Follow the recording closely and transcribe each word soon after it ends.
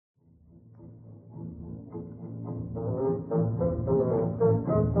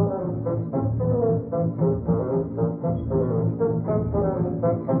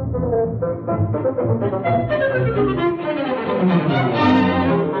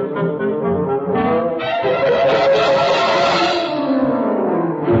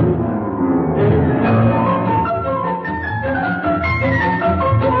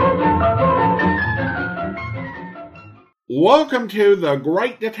Welcome to the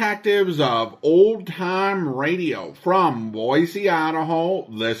Great Detectives of Old Time Radio. From Boise, Idaho,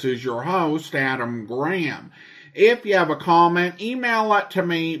 this is your host, Adam Graham. If you have a comment, email it to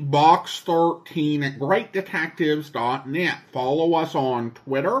me, box13@greatdetectives.net. Follow us on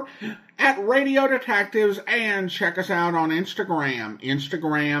Twitter @Radio Detectives and check us out on Instagram,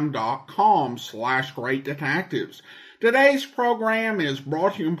 instagram.com/Great Detectives. Today's program is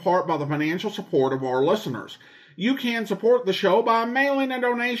brought to you in part by the financial support of our listeners. You can support the show by mailing a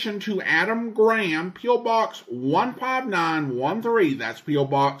donation to Adam Graham, P.O. Box 15913. That's P.O.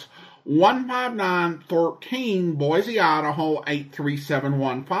 Box 15913, Boise, Idaho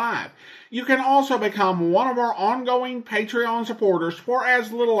 83715. You can also become one of our ongoing Patreon supporters for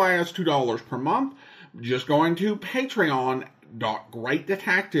as little as $2 per month, just going to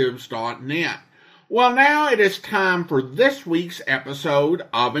patreon.greatdetectives.net. Well, now it is time for this week's episode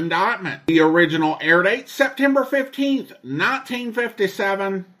of Indictment. The original air date, September 15th,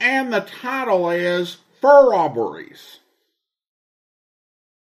 1957, and the title is For Robberies.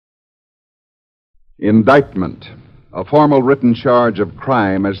 Indictment, a formal written charge of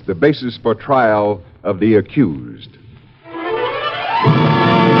crime as the basis for trial of the accused.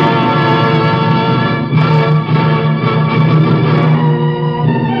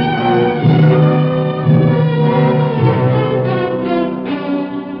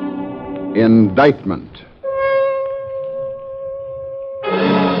 Indictment.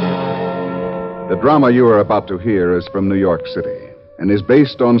 The drama you are about to hear is from New York City and is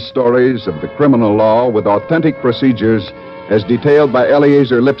based on stories of the criminal law with authentic procedures as detailed by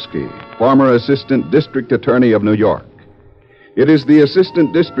Eleazar Lipsky, former Assistant District Attorney of New York. It is the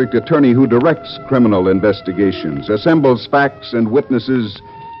Assistant District Attorney who directs criminal investigations, assembles facts and witnesses,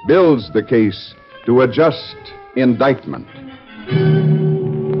 builds the case to a just indictment.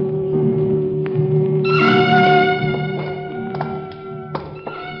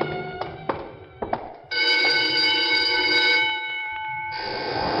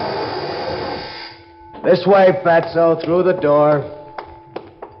 This way, Fatso, through the door.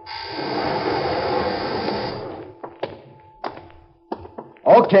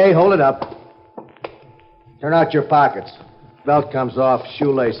 Okay, hold it up. Turn out your pockets. Belt comes off,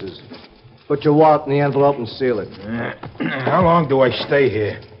 shoelaces. Put your wallet in the envelope and seal it. How long do I stay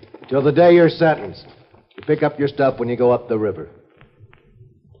here? Till the day you're sentenced. You pick up your stuff when you go up the river.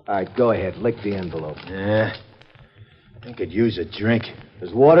 All right, go ahead. Lick the envelope. I could use a drink.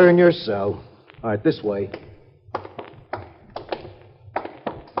 There's water in your cell. All right, this way.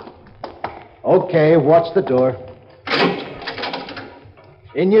 Okay, watch the door.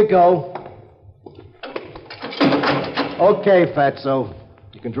 In you go. Okay, Fatso.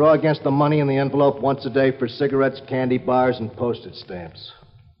 You can draw against the money in the envelope once a day for cigarettes, candy bars, and postage stamps.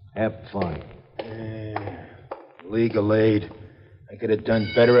 Have fun. Legal aid. I could have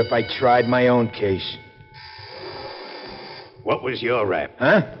done better if I tried my own case. What was your rap?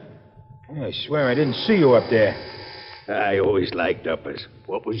 Huh? I swear I didn't see you up there. I always liked uppers.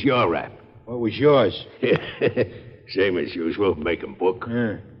 What was your rap? What was yours? Same as usual, making book.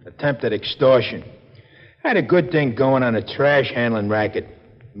 Attempted extortion. Had a good thing going on a trash handling racket.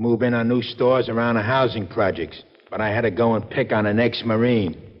 Move in on new stores around the housing projects. But I had to go and pick on an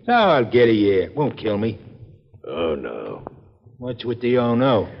ex-Marine. So I'll get a year. Won't kill me. Oh, no. What's with the oh,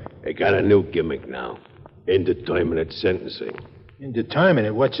 no? They got a new gimmick now. Indeterminate sentencing.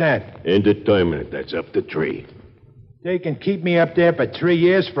 Indeterminate? What's that? Indeterminate. That's up to 3. They can keep me up there for 3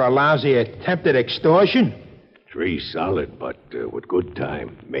 years for a lousy attempted extortion? 3 solid, but with good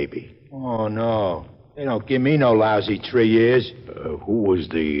time, maybe. Oh, no. They don't give me no lousy 3 years. Who was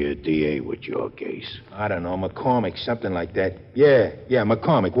the DA with your case? I don't know, McCormick, something like that. Yeah,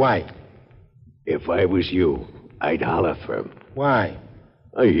 McCormick. Why? If I was you, I'd holler for him. Why?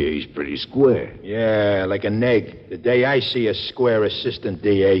 I hear he's pretty square. Yeah, like a neg. The day I see a square assistant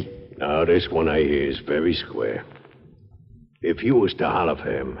DA. Now, this one I hear is very square. If you was to holler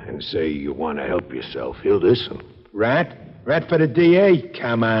for him and say you want to help yourself, he'll listen. Rat? Rat for the DA?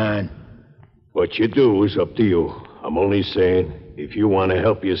 Come on. What you do is up to you. I'm only saying, if you want to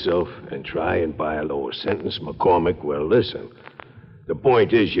help yourself and try and buy a lower sentence, McCormick, well, listen. The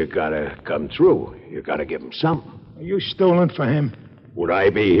point is you gotta come through. You gotta give him something. Are you stooling for him? Would I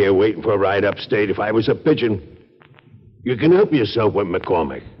be here waiting for a ride upstate if I was a pigeon? You can help yourself with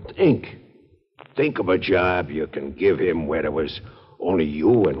McCormick. Think of a job you can give him where there was only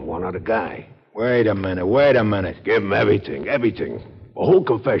you and one other guy. Wait a minute. Give him everything. A whole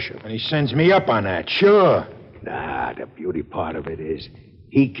confession. And he sends me up on that, sure. Nah, the beauty part of it is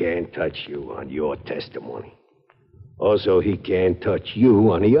he can't touch you on your testimony. Also, he can't touch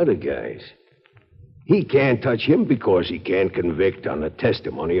you on the other guys. He can't touch him because he can't convict on the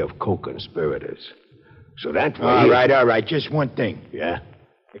testimony of co-conspirators. So that way... All right. Just one thing. Yeah?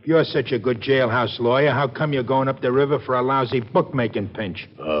 If you're such a good jailhouse lawyer, how come you're going up the river for a lousy bookmaking pinch?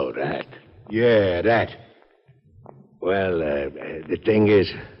 Oh, that. Yeah, that. Well, the thing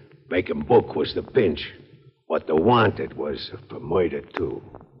is, making book was the pinch. What they wanted was for murder, too.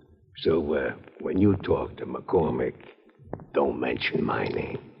 So, when you talk to McCormick, don't mention my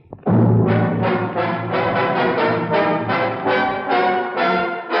name.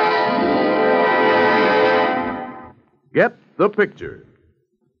 Get the picture.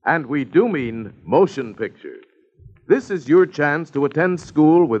 And we do mean motion picture. This is your chance to attend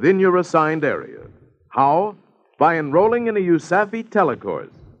school within your assigned area. How? By enrolling in a USAFE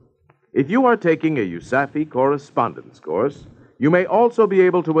telecourse. If you are taking a USAFE correspondence course, you may also be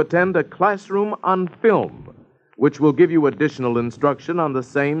able to attend a classroom on film, which will give you additional instruction on the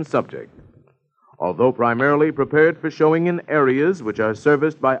same subject. Although primarily prepared for showing in areas which are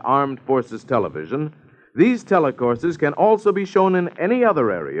serviced by Armed Forces Television, these telecourses can also be shown in any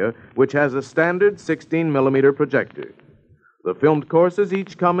other area which has a standard 16-millimeter projector. The filmed courses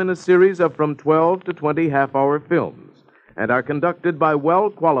each come in a series of from 12 to 20 half-hour films and are conducted by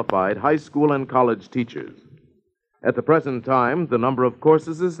well-qualified high school and college teachers. At the present time, the number of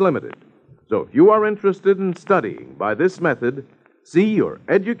courses is limited. So if you are interested in studying by this method, see your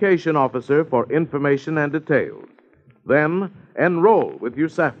education officer for information and details. Then enroll with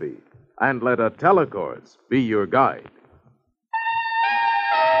USAFE and let a telecourse be your guide.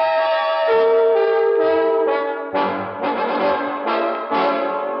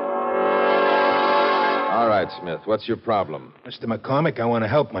 All right, Smith, what's your problem? Mr. McCormick, I want to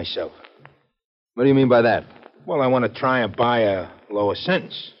help myself. What do you mean by that? Well, I want to try and buy a lower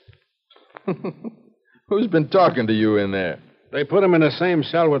sentence. Who's been talking to you in there? They put him in the same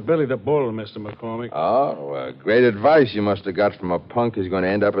cell with Billy the Bull, Mr. McCormick. Oh, great advice you must have got from a punk who's going to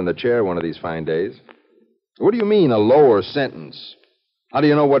end up in the chair one of these fine days. What do you mean, a lower sentence? How do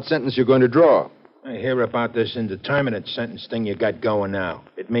you know what sentence you're going to draw? I hear about this indeterminate sentence thing you got going now.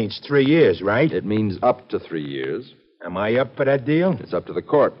 It means 3 years, right? It means up to 3 years. Am I up for that deal? It's up to the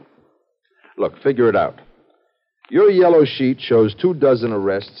court. Look, figure it out. Your yellow sheet shows 24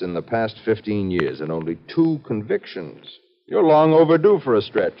 arrests in the past 15 years and only 2 convictions. You're long overdue for a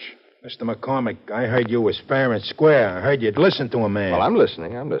stretch. Mr. McCormick, I heard you was fair and square. I heard you'd listen to a man. Well, I'm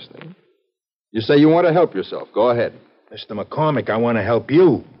listening. You say you want to help yourself. Go ahead. Mr. McCormick, I want to help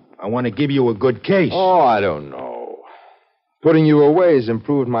you. I want to give you a good case. Oh, I don't know. Putting you away has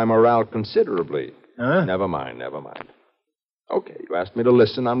improved my morale considerably. Huh? Never mind. Okay, you asked me to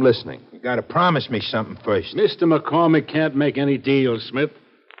listen. I'm listening. You got to promise me something first. Mr. McCormick can't make any deals, Smith.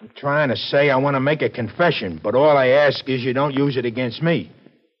 I'm trying to say I want to make a confession, but all I ask is you don't use it against me.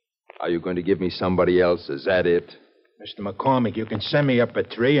 Are you going to give me somebody else? Is that it? Mr. McCormick, you can send me up at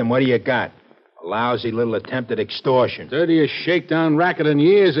 3, and what do you got? A lousy little attempt at extortion. Dirtiest shakedown racket in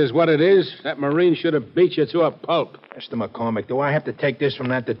years is what it is. That Marine should have beat you to a pulp. Mr. McCormick, do I have to take this from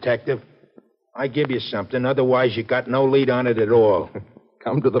that detective? I give you something, otherwise you got no lead on it at all.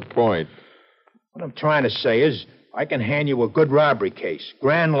 Come to the point. What I'm trying to say is, I can hand you a good robbery case.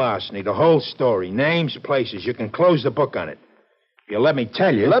 Grand larceny, the whole story. Names, places. You can close the book on it. If you let me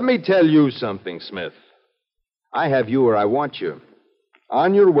tell you... Let me tell you something, Smith. I have you where I want you.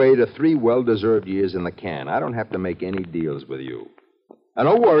 On your way to 3 well-deserved years in the can. I don't have to make any deals with you. And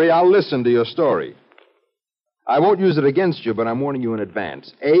don't worry, I'll listen to your story. I won't use it against you, but I'm warning you in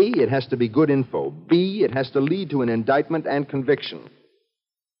advance. A, it has to be good info. B, it has to lead to an indictment and conviction.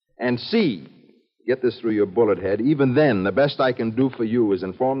 And C, get this through your bullet head. Even then, the best I can do for you is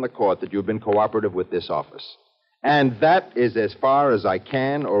inform the court that you've been cooperative with this office. And that is as far as I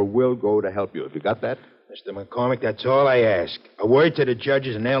can or will go to help you. Have you got that? Mr. McCormick, that's all I ask. A word to the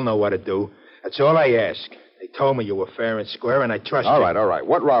judges and they'll know what to do. That's all I ask. They told me you were fair and square, and I trust you. All right.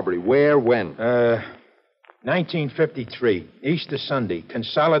 What robbery? Where? When? 1953, Easter Sunday,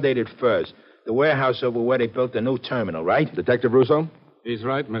 Consolidated Furs. The warehouse over where they built the new terminal, right? Detective Russo? He's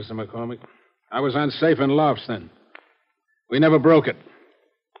right, Mr. McCormick. I was on safe and lofts then. We never broke it.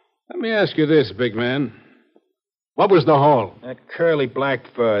 Let me ask you this, big man. What was the haul? That curly black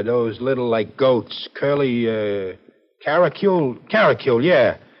fur, those little, like, goats. Curly, caracule,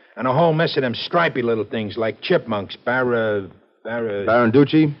 yeah. And a whole mess of them stripy little things like chipmunks, Baranducci?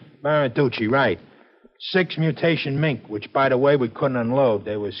 Baranducci, right. 6 mutation mink, which, by the way, we couldn't unload.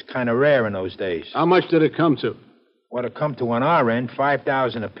 They was kind of rare in those days. How much did it come to? What it come to on our end,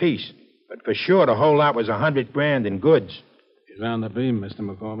 $5,000 apiece. But for sure, the whole lot was $100,000 in goods. He's on the beam, Mr.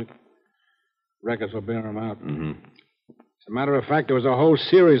 McCormick. Records will bear him out. Mm-hmm. As a a matter of fact, there was a whole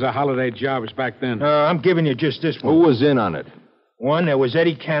series of holiday jobs back then. I'm giving you just this one. Who was in on it? One, there was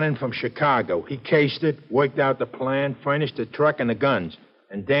Eddie Cannon from Chicago. He cased it, worked out the plan, furnished the truck and the guns.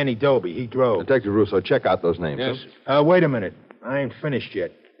 And Danny Doby, he drove. Detective Russo, check out those names. Yes. Wait a minute. I ain't finished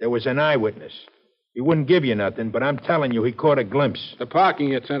yet. There was an eyewitness. He wouldn't give you nothing, but I'm telling you, he caught a glimpse. The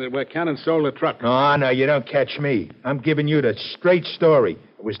parking attendant where Cannon sold the truck. No, you don't catch me. I'm giving you the straight story.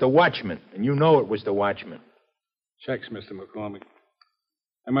 It was the watchman, and you know it was the watchman. Checks, Mr. McCormick.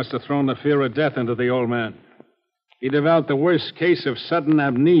 I must have thrown the fear of death into the old man. He developed the worst case of sudden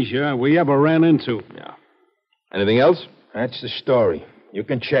amnesia we ever ran into. Yeah. Anything else? That's the story. You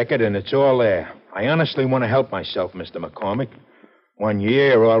can check it, and it's all there. I honestly want to help myself, Mr. McCormick. 1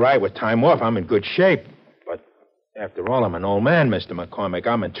 year, all right, with time off, I'm in good shape. But after all, I'm an old man, Mr. McCormick.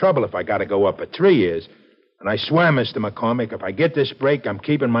 I'm in trouble if I got to go up for 3 years. And I swear, Mr. McCormick, if I get this break, I'm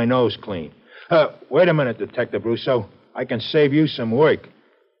keeping my nose clean. Wait a minute, Detective Russo. I can save you some work.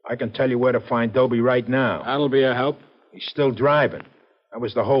 I can tell you where to find Doby right now. That'll be a help. He's still driving. That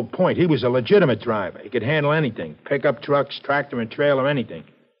was the whole point. He was a legitimate driver. He could handle anything. Pickup trucks, tractor and trailer, anything.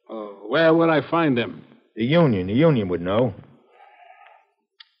 Where would I find him? The union. The union would know.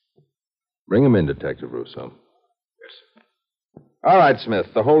 Bring him in, Detective Russo. Yes. All right, Smith.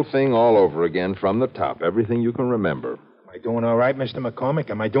 The whole thing all over again from the top. Everything you can remember. Am I doing all right, Mr. McCormick?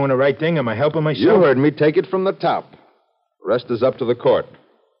 Am I doing the right thing? Am I helping myself? You heard me. Take it from the top. The rest is up to the court.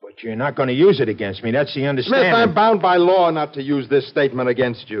 But you're not going to use it against me. That's the understanding. Smith, I'm bound by law not to use this statement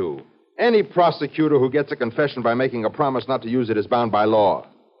against you. Any prosecutor who gets a confession by making a promise not to use it is bound by law.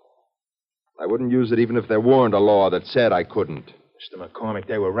 I wouldn't use it even if there weren't a law that said I couldn't. Mr. McCormick,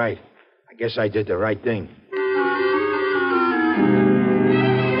 they were right. I guess I did the right thing.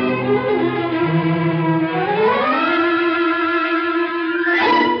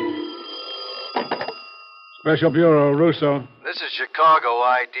 Special Bureau, Russo. This is Chicago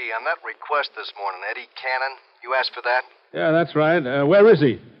ID. On that request this morning, Eddie Cannon. You asked for that? Yeah, that's right. Where is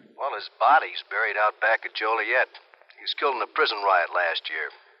he? Well, his body's buried out back at Joliet. He was killed in a prison riot last year.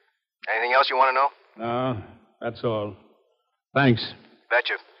 Anything else you want to know? No, that's all. Thanks.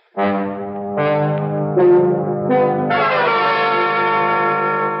 Betcha.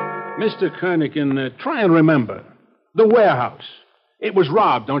 Mr. Kernigan, try and remember. The warehouse. It was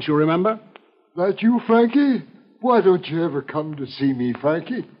robbed, don't you remember? That you, Frankie? Why don't you ever come to see me,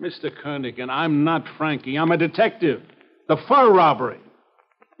 Frankie? Mr. Kernigan, I'm not Frankie. I'm a detective. The fur robbery.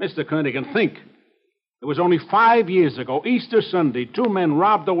 Mr. Kernigan, think. It was only 5 years ago, Easter Sunday, 2 men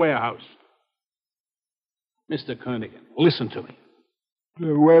robbed the warehouse. Mr. Kernigan, listen to me.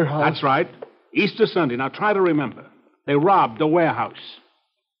 The warehouse? That's right. Easter Sunday. Now try to remember. They robbed the warehouse.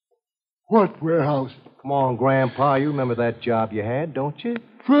 What warehouse? Come on, Grandpa. You remember that job you had, don't you?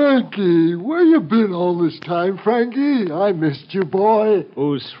 Frankie, where you been all this time, Frankie? I missed you, boy.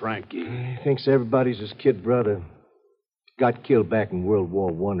 Who's Frankie? He thinks everybody's his kid brother. Got killed back in World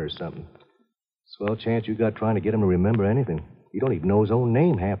War I or something. Swell chance you got trying to get him to remember anything. He don't even know his own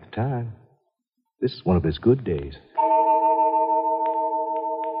name half the time. This is one of his good days.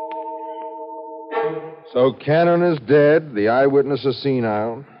 So Cannon is dead. The eyewitness is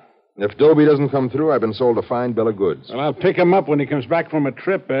senile. If Doby doesn't come through, I've been sold a fine bill of goods. Well, I'll pick him up when he comes back from a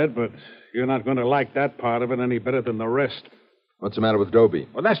trip, Ed, but you're not going to like that part of it any better than the rest. What's the matter with Doby?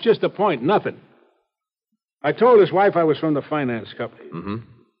 Well, that's just the point. Nothing. I told his wife I was from the finance company. Mm-hmm.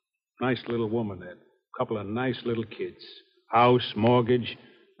 Nice little woman, Ed. Couple of nice little kids. House, mortgage,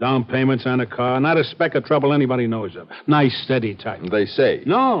 down payments on a car. Not a speck of trouble anybody knows of. Nice, steady type. They say.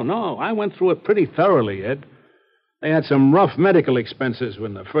 No. I went through it pretty thoroughly, Ed. They had some rough medical expenses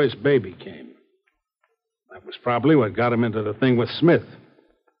when the first baby came. That was probably what got him into the thing with Smith.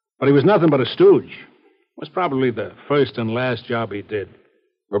 But he was nothing but a stooge. It was probably the first and last job he did.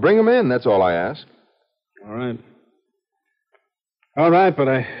 Well, bring him in. That's all I ask. All right, but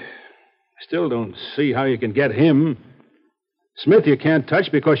I still don't see how you can get him. Smith you can't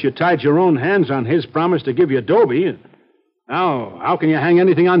touch because you tied your own hands on his promise to give you Doby. Now, how can you hang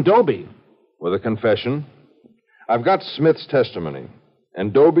anything on Doby? With a confession. I've got Smith's testimony,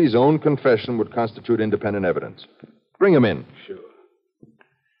 and Doby's own confession would constitute independent evidence. Bring him in.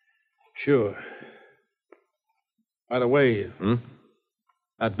 Sure. By the way,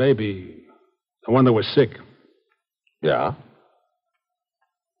 that baby, the one that was sick. Yeah?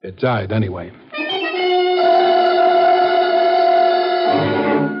 It died anyway.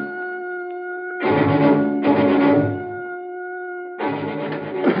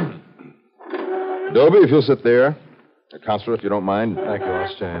 Doby, if you'll sit there. Counselor, if you don't mind. Thank you,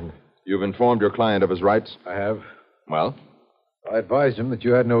 I'll stand. You've informed your client of his rights? I have. Well? I advised him that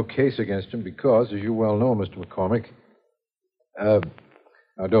you had no case against him because, as you well know, Mr. McCormick,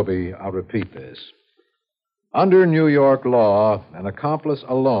 Dobie, I'll repeat this. Under New York law, an accomplice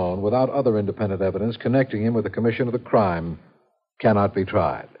alone, without other independent evidence connecting him with the commission of the crime, cannot be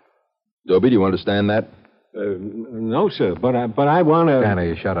tried. Dobie, do you understand that? No, sir, but I want to...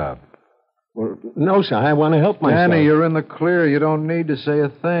 Danny, shut up. Well, no, sir, I want to help myself. Danny, you're in the clear. You don't need to say a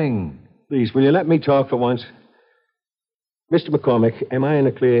thing. Please, will you let me talk for once? Mr. McCormick, am I in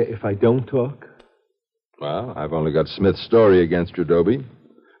the clear if I don't talk? Well, I've only got Smith's story against you, Dobie.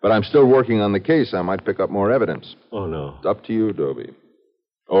 But I'm still working on the case. I might pick up more evidence. Oh, no. It's up to you, Dobie.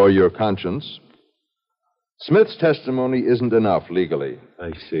 Or your conscience. Smith's testimony isn't enough legally.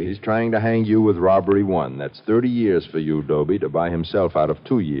 I see. He's trying to hang you with robbery 1. That's 30 years for you, Dobie, to buy himself out of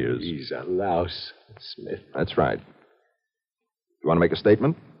 2 years. He's a louse, Smith. That's right. You want to make a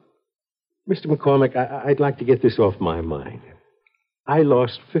statement? Mr. McCormick, I'd like to get this off my mind. I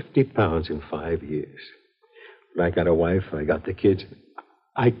lost 50 pounds in 5 years. I got a wife. I got the kids.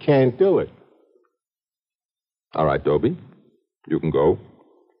 I can't do it. All right, Dobie. You can go.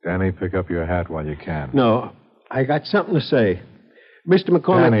 Danny, pick up your hat while you can. No, I got something to say. Mr.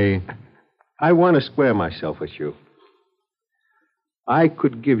 McCormick. Danny. I want to square myself with you. I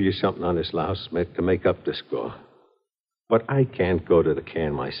could give you something on this louse, Smith, to make up the score. But I can't go to the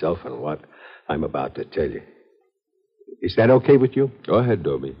can myself on what I'm about to tell you. Is that okay with you? Go ahead,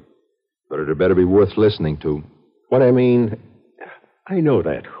 Dobie. But it had better be worth listening to. What I mean, I know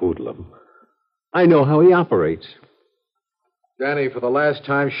that hoodlum. I know how he operates. Danny, for the last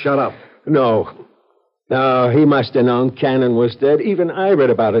time, shut up. No, he must have known Cannon was dead. Even I read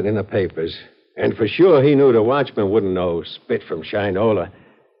about it in the papers. And for sure he knew the watchman wouldn't know spit from Shinola.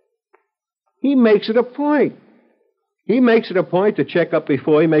 He makes it a point. He makes it a point to check up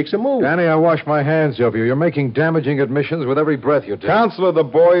before he makes a move. Danny, I wash my hands of you. You're making damaging admissions with every breath you take. Counselor, the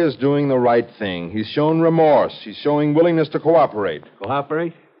boy is doing the right thing. He's shown remorse. He's showing willingness to cooperate.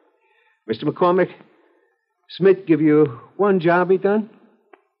 Cooperate? Mr. McCormick, Smith give you 1 job he done?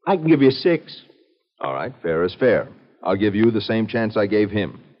 I can give you 6. All right, fair is fair. I'll give you the same chance I gave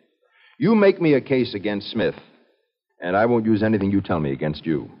him. You make me a case against Smith, and I won't use anything you tell me against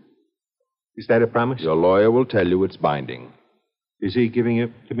you. Is that a promise? Your lawyer will tell you it's binding. Is he giving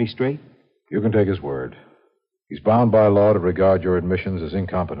it to me straight? You can take his word. He's bound by law to regard your admissions as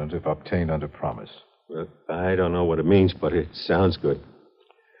incompetent if obtained under promise. Well, I don't know what it means, but it sounds good.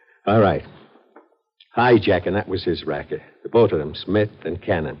 All right. Hijacking, that was his racket. The both of them, Smith and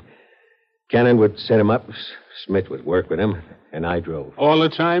Cannon. Cannon would set him up, Smith would work with him, and I drove. All the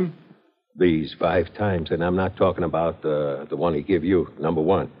time? These 5 times, and I'm not talking about the one he give you, number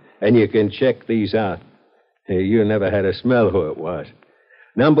 1. And you can check these out. Hey, you never had a smell who it was.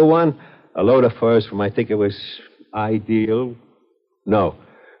 Number 1, a load of furs from, I think it was Ideal. No,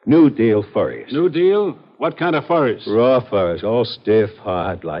 New Deal furries. New Deal? What kind of furs? Raw furs, all stiff,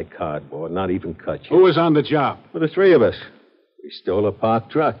 hard, like cardboard, not even cut yet. Who was on the job? Well, the 3 of us. We stole a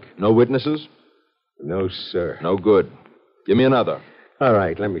parked truck. No witnesses? No, sir. No good. Give me another. All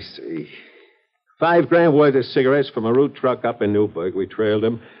right, let me see. $5,000 worth of cigarettes from a route truck up in Newburgh. We trailed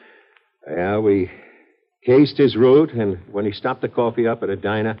him. Yeah, we cased his route, and when he stopped the coffee up at a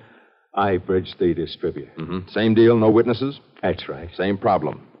diner, I bridged the distributor. Mm-hmm. Same deal, no witnesses? That's right. Same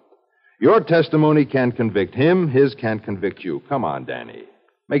problem. Your testimony can't convict him. His can't convict you. Come on, Danny.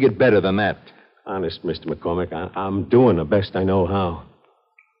 Make it better than that. Honest, Mr. McCormick, I'm doing the best I know how.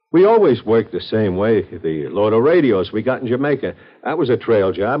 We always work the same way. The load of radios we got in Jamaica, that was a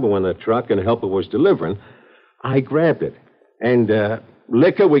trail job, and when the truck and helper was delivering, I grabbed it. And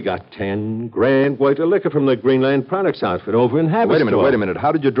liquor, we got $10,000 worth of liquor from the Greenland Products outfit over in Haverstraw. Wait a minute.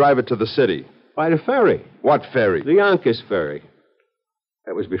 How did you drive it to the city? By the ferry. What ferry? The Yonkers ferry.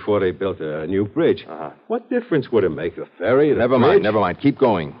 That was before they built a new bridge. Uh-huh. What difference would it make, a ferry? Never mind. Keep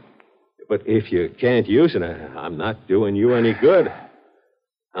going. But if you can't use it, I'm not doing you any good.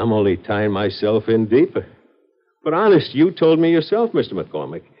 I'm only tying myself in deeper. But honest, you told me yourself, Mr.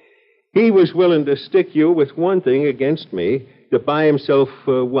 McCormick. He was willing to stick you with one thing against me to buy himself,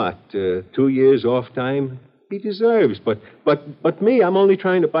 2 years off time? He deserves. But me, I'm only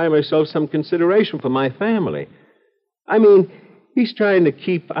trying to buy myself some consideration for my family. I mean, he's trying to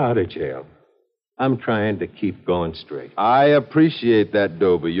keep out of jail. I'm trying to keep going straight. I appreciate that,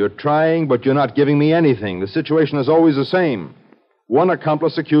 Dobie. You're trying, but you're not giving me anything. The situation is always the same. One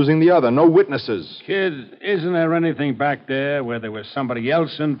accomplice accusing the other. No witnesses. Kid, isn't there anything back there where there was somebody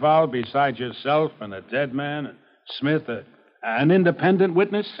else involved besides yourself and a dead man and Smith, an independent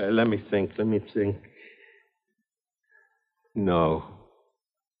witness? Let me think. No.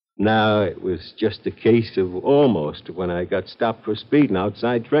 Now, it was just a case of almost when I got stopped for speeding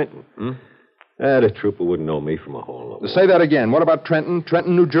outside Trenton. The trooper wouldn't know me from a hole in the wall. Say that again. What about Trenton?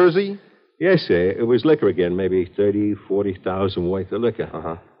 Trenton, New Jersey? Yes, sir. It was liquor again, maybe 40,000 worth of liquor.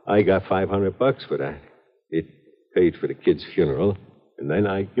 Uh-huh. I got $500 for that. It paid for the kid's funeral, and then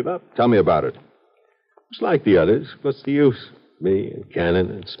I give up. Tell me about it. It's like the others. What's the use? Me and Cannon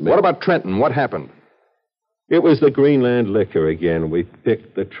and Smith. What about Trenton? What happened? It was the Greenland liquor again. We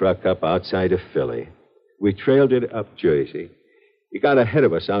picked the truck up outside of Philly. We trailed it up Jersey. He got ahead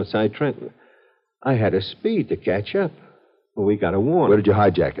of us outside Trenton. I had to speed to catch up. Well, we got a warning. Where did you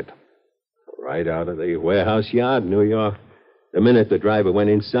hijack it? Right out of the warehouse yard, New York. The minute the driver went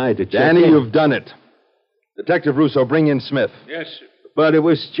inside to check Danny, in. you've done it. Detective Russo, bring in Smith. Yes, sir. But it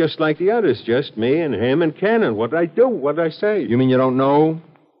was just like the others, just me and him and Cannon. What'd I do? What'd I say? You mean you don't know?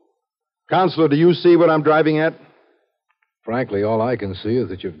 Counselor, do you see what I'm driving at? Frankly, all I can see is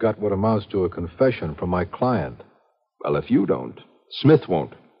that you've got what amounts to a confession from my client. Well, if you don't, Smith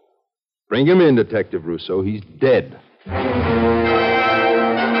won't. Bring him in, Detective Russo. He's dead.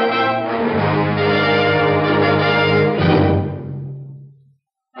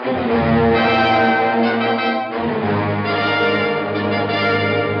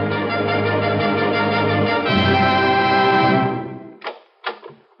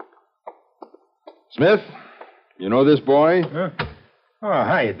 Smith, you know this boy? Huh? Oh,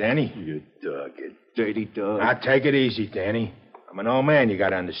 hiya, Danny. You dog, you dirty dog. Now, take it easy, Danny. I'm an old man, you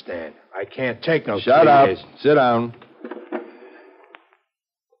gotta understand. I can't take no Shut 3 up. years. Sit down.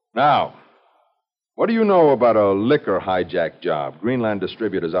 Now, what do you know about a liquor hijack job? Greenland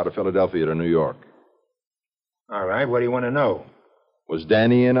distributors out of Philadelphia to New York. All right, what do you want to know? Was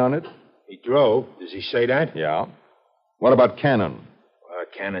Danny in on it? He drove. Does he say that? Yeah. What about Cannon?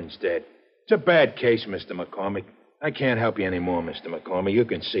 Cannon's dead. It's a bad case, Mr. McCormick. I can't help you anymore, Mr. McCormick. You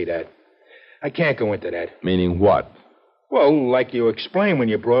can see that. I can't go into that. Meaning what? Well, like you explained when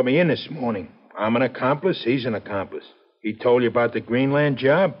you brought me in this morning. I'm an accomplice. He's an accomplice. He told you about the Greenland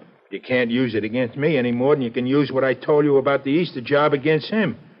job. You can't use it against me any more than you can use what I told you about the Easter job against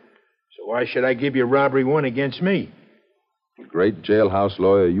him. So why should I give you robbery 1 against me? The great jailhouse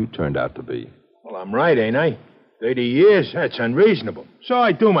lawyer you turned out to be. Well, I'm right, ain't I? 30 years? That's unreasonable. So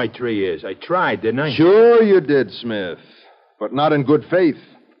I do my 3 years. I tried, didn't I? Sure you did, Smith. But not in good faith.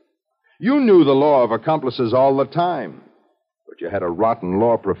 You knew the law of accomplices all the time. But you had a rotten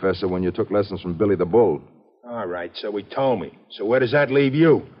law professor when you took lessons from Billy the Bull. All right, so he told me. So where does that leave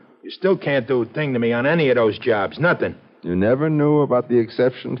you? You still can't do a thing to me on any of those jobs. Nothing. You never knew about the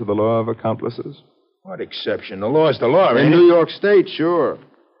exception to the law of accomplices? What exception? The law's the law, In ain't New it? York State, sure.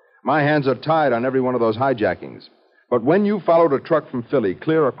 My hands are tied on every one of those hijackings. But when you followed a truck from Philly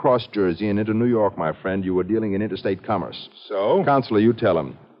clear across Jersey and into New York, my friend, you were dealing in interstate commerce. So? Counselor, you tell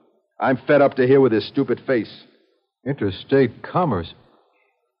him. I'm fed up to here with his stupid face. Interstate commerce.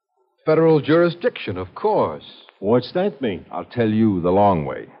 Federal jurisdiction, of course. What's that mean? I'll tell you the long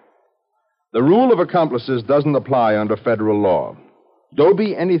way. The rule of accomplices doesn't apply under federal law.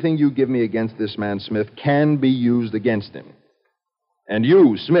 Doby, anything you give me against this man Smith can be used against him. And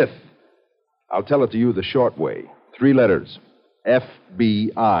you, Smith, I'll tell it to you the short way. 3 letters.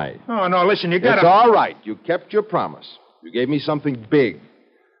 FBI. Oh, no, listen, you gotta... It's all right. You kept your promise. You gave me something big.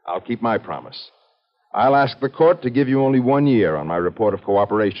 I'll keep my promise. I'll ask the court to give you only 1 year on my report of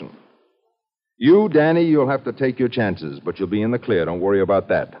cooperation. You, Danny, you'll have to take your chances, but you'll be in the clear. Don't worry about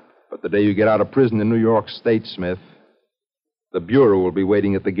that. But the day you get out of prison in New York State, Smith, the Bureau will be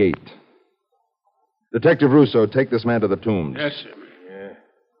waiting at the gate. Detective Russo, take this man to the Tombs. Yes, sir. Yeah.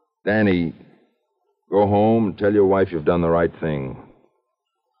 Danny, go home and tell your wife you've done the right thing.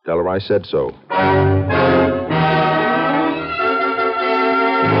 Tell her I said so.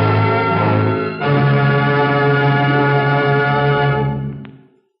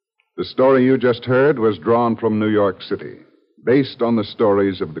 The story you just heard was drawn from New York City, based on the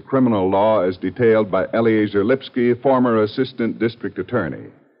stories of the criminal law as detailed by Eliezer Lipsky, former assistant district attorney.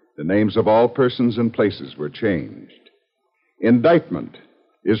 The names of all persons and places were changed. Indictment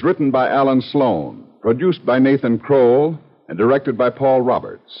is written by Alan Sloan, produced by Nathan Kroll, and directed by Paul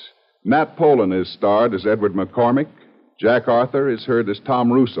Roberts. Nat Polen is starred as Edward McCormick. Jack Arthur is heard as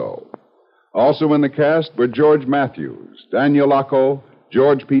Tom Russo. Also in the cast were George Matthews, Daniel Lacco,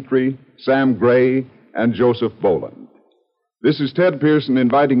 George Petrie, Sam Gray, and Joseph Boland. This is Ted Pearson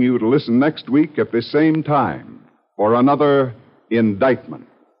inviting you to listen next week at this same time for another Indictment.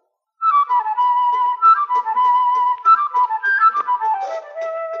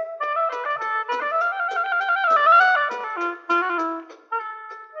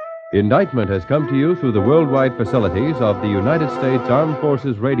 Indictment has come to you through the worldwide facilities of the United States Armed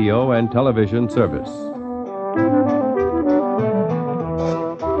Forces Radio and Television Service.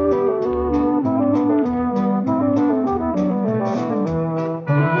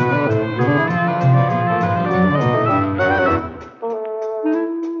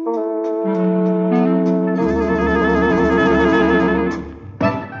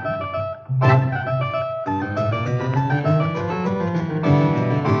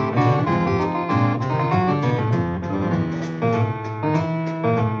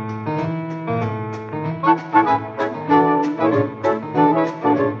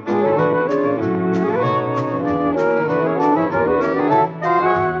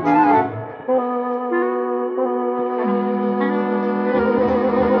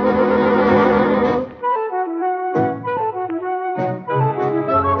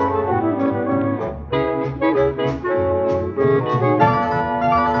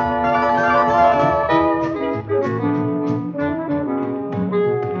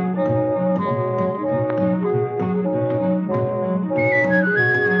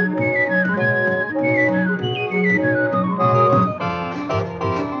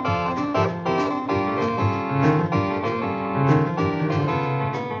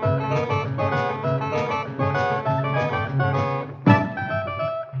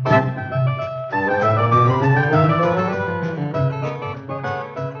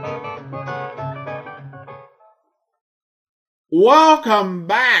 Welcome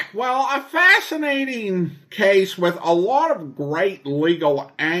back. Well, a fascinating case with a lot of great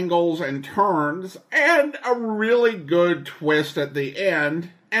legal angles and turns and a really good twist at the end.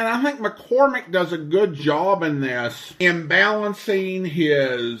 And I think McCormick does a good job in this in balancing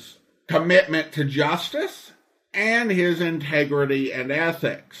his commitment to justice and his integrity and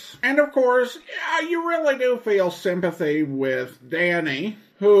ethics. And of course, you really do feel sympathy with Danny,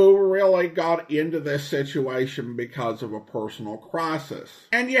 who really got into this situation because of a personal crisis.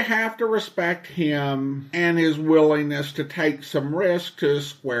 And you have to respect him and his willingness to take some risk to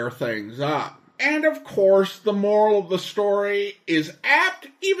square things up. And of course, the moral of the story is apt,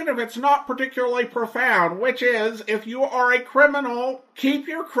 even if it's not particularly profound, which is, if you are a criminal, keep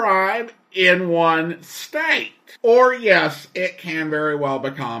your crime in one state. Or yes, it can very well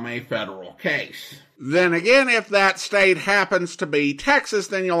become a federal case. Then again, if that state happens to be Texas,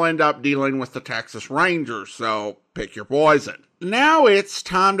 then you'll end up dealing with the Texas Rangers, so pick your poison. Now it's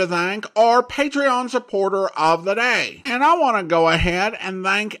time to thank our Patreon supporter of the day. And I want to go ahead and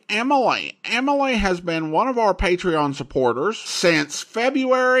thank Emily. Emily has been one of our Patreon supporters since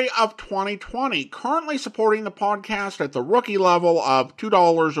February of 2020, currently supporting the podcast at the rookie level of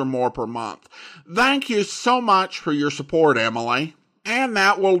 $2 or more per month. Thank you so much for your support, Emily. And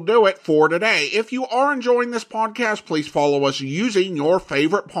that will do it for today. If you are enjoying this podcast, please follow us using your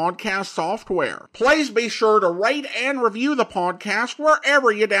favorite podcast software. Please be sure to rate and review the podcast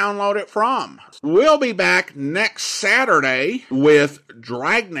wherever you download it from. We'll be back next Saturday with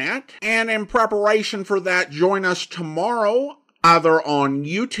Dragnet. And in preparation for that, join us tomorrow either on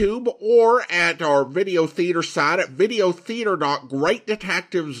YouTube or at our video theater site at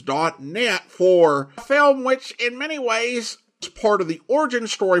videotheater.greatdetectives.net for a film which in many ways is part of the origin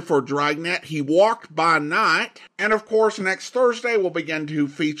story for Dragnet, He Walked by Night. And of course, next Thursday we'll begin to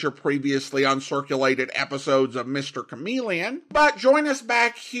feature previously uncirculated episodes of Mr. Chameleon. But join us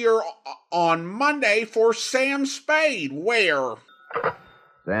back here on Monday for Sam Spade, where...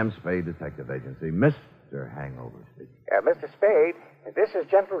 Sam Spade Detective Agency, Mr. Hangover speaking. Mr. Spade, this is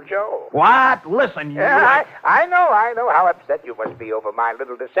Gentle Joe. What? Listen, you... I know how upset you must be over my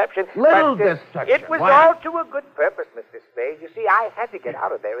little deception. Deception? It was what? all to a good purpose, Mr. Spade. You see, I had to get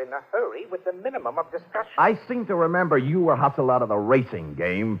out of there in a hurry with the minimum of discussion. I seem to remember you were hustled out of the racing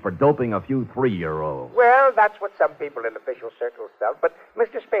game for doping a few 3-year-olds. Well, that's what some people in official circles felt. But,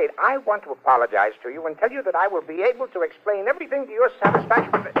 Mr. Spade, I want to apologize to you and tell you that I will be able to explain everything to your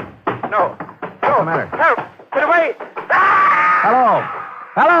satisfaction. No. What's the matter? Help! Get away! Hello!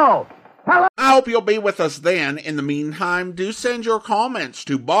 Hello! Hello! I hope you'll be with us then. In the meantime, do send your comments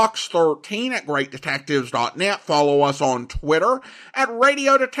to box13 at greatdetectives.net. Follow us on Twitter at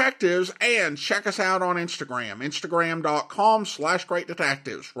Radio Detectives and check us out on Instagram,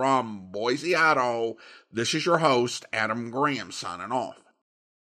 instagram.com/greatdetectives. From Boise, Idaho, this is your host, Adam Graham, signing off.